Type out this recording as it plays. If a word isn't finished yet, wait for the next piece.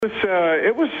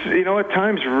It was, at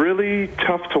times really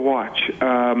tough to watch.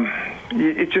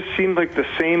 It just seemed like the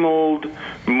same old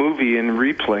movie in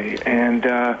replay. And,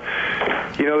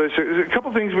 there's a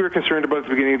couple things we were concerned about at the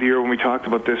beginning of the year when we talked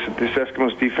about this. This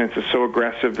Eskimos defense is so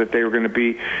aggressive that they were going to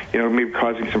be, maybe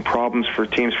causing some problems for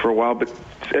teams for a while. But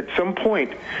at some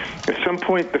point,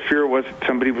 the fear was that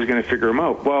somebody was going to figure them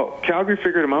out. Well, Calgary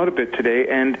figured them out a bit today,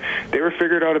 and they were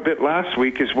figured out a bit last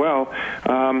week as well.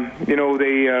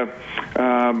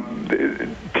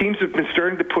 Teams have been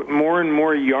starting to put more and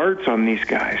more yards on these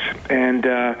guys, and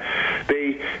where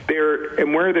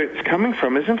it's coming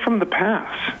from isn't from the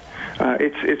pass.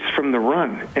 It's from the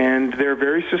run, and they're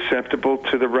very susceptible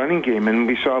to the running game. And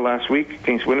we saw last week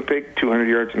against Winnipeg, 200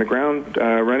 yards on the ground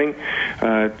running.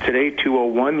 Today,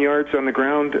 201 yards on the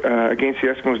ground against the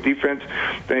Eskimos defense.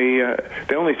 They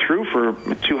only threw for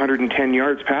 210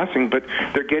 yards passing, but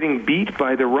they're getting beat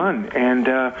by the run, and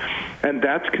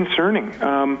that's concerning.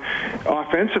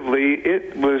 Offensively,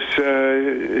 it was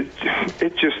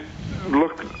it just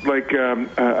looked like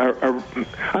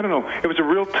I don't know. It was a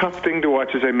real tough thing to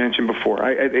watch, as I mentioned before.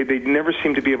 They never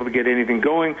seem to be able to get anything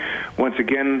going. Once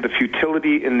again, the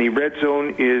futility in the red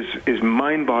zone is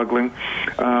mind-boggling.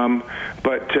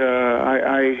 But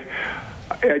I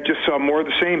just saw more of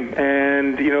the same.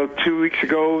 And, 3 weeks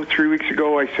ago,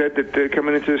 I said that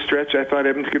coming into the stretch, I thought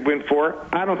Edmonton could win 4.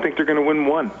 I don't think they're going to win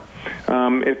 1.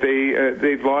 If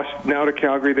they've lost now to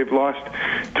Calgary, they've lost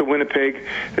to Winnipeg,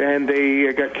 and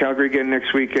they got Calgary again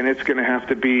next week, and it's going to have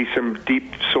to be some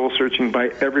deep soul searching by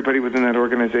everybody within that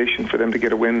organization for them to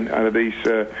get a win out of this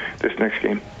next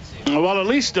game. Well, at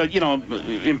least,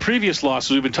 in previous losses,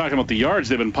 we've been talking about the yards.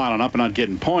 They've been piling up and not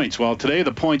getting points. Well, today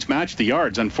the points matched the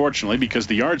yards, unfortunately, because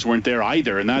the yards weren't there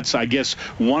either. And that's, I guess,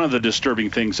 one of the disturbing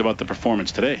things about the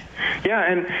performance today.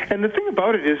 Yeah, and the thing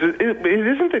about it is, it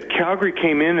isn't that Calgary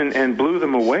came in and blew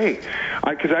them away.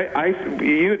 Because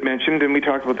you had mentioned, and we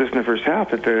talked about this in the first half,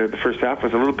 that the first half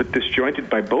was a little bit disjointed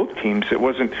by both teams. It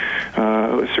wasn't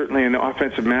certainly an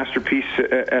offensive masterpiece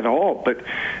at all, but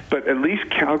at least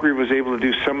Calgary was able to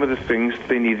do some of the things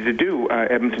they needed to do.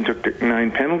 Edmonton took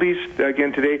 9 penalties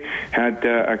again today, had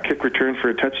a kick return for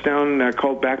a touchdown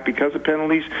called back because of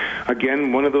penalties.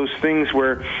 Again, one of those things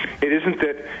where it isn't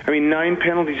that, 9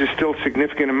 penalties is still a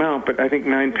significant amount, but I think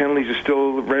 9 penalties is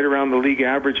still right around the league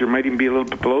average, or might even be a little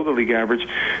bit below the league average.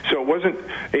 So it wasn't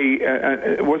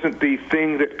the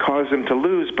thing that caused them to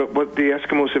lose, but what the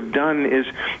Eskimos have done is,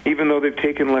 even though they've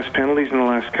taken less penalties in the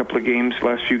last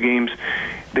few games,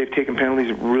 they've taken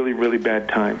penalties at really, really bad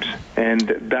times, and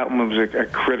that one was a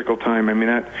critical time.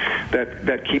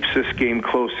 That keeps this game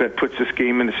close. That puts this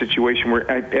game in a situation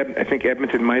where I think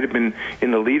Edmonton might have been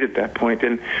in the lead at that point,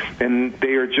 and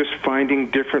they are just finding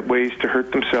different ways to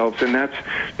hurt themselves, and that's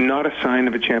not a sign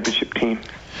of a championship team.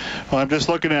 Well, I'm just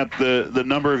looking at the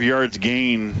number of yards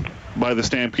gained by the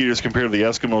Stampeders compared to the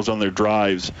Eskimos on their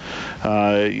drives.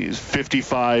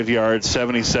 55 yards,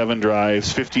 77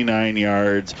 drives, 59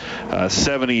 yards,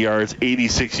 70 yards,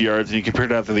 86 yards. And you compare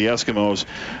that to the Eskimos,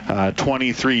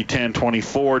 23, 10,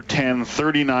 24, 10,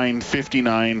 39,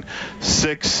 59,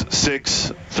 6,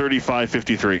 6, 35,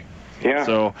 53. Yeah.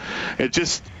 So it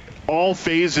just... all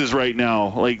phases right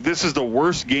now. Like, this is the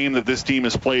worst game that this team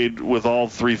has played with all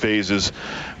 3 phases,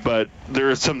 but there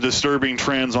are some disturbing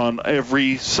trends on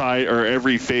every side or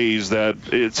every phase that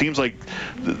it seems like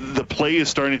the play is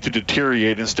starting to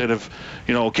deteriorate instead of,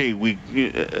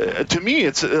 to me,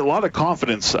 it's a lot of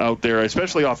confidence out there,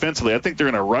 especially offensively. I think they're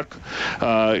in a ruck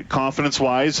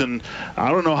confidence-wise, and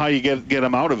I don't know how you get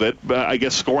them out of it, but I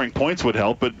guess scoring points would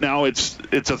help, but now it's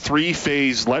a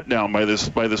 3-phase letdown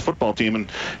by this football team,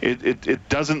 and it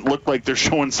doesn't look like they're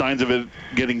showing signs of it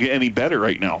getting any better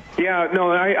right now. Yeah,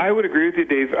 no, I would agree with you,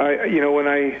 Dave. When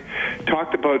I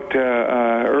talked about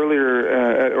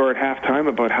earlier or at halftime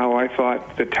about how I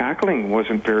thought the tackling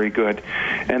wasn't very good,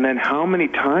 and then how many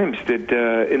times did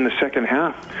in the second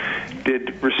half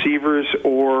did receivers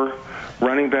or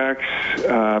running backs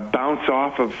bounce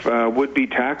off of would-be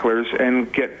tacklers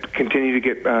and continue to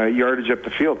get yardage up the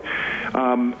field.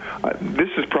 This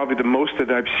is probably the most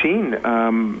that I've seen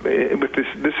with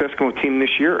this Eskimo team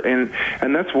this year,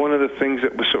 and that's one of the things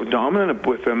that was so dominant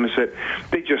with them, is that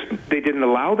they didn't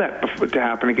allow that to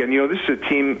happen again. This is a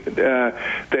team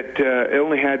that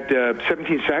only had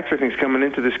 17 sacks, I think, coming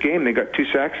into this game. They got 2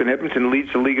 sacks, and Edmonton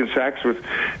leads the league in sacks with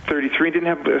 33. They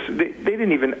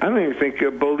didn't even. I don't even think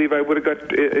Bo Levi would have got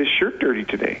got his shirt dirty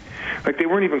today. Like, they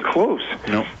weren't even close.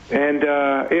 No. And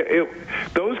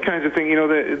those kinds of things, you know,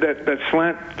 that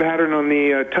slant pattern on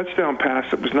the touchdown pass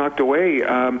that was knocked away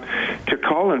to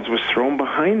Collins was thrown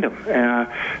behind him.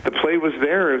 The play was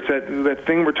there. It's that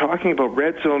thing we're talking about,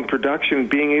 red zone production,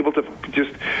 being able to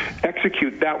just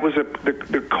execute. That was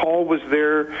the call was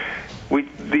there.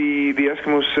 The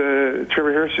Eskimos,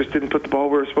 Trevor Harris just didn't put the ball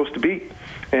where it was supposed to be.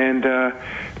 And,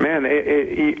 man,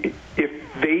 if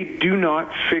they do not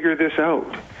figure this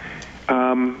out,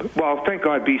 well, thank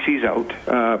God BC's out.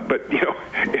 But, you know,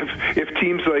 if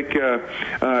teams like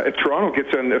if Toronto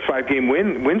gets on a 5-game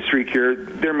win streak here,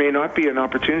 there may not be an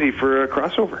opportunity for a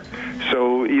crossover.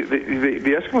 So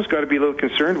the Eskimos got to be a little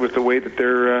concerned with the way that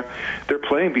they're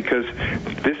playing, because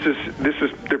this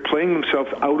is they're playing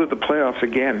themselves out of the playoffs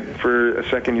again for a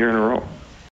second year in a row.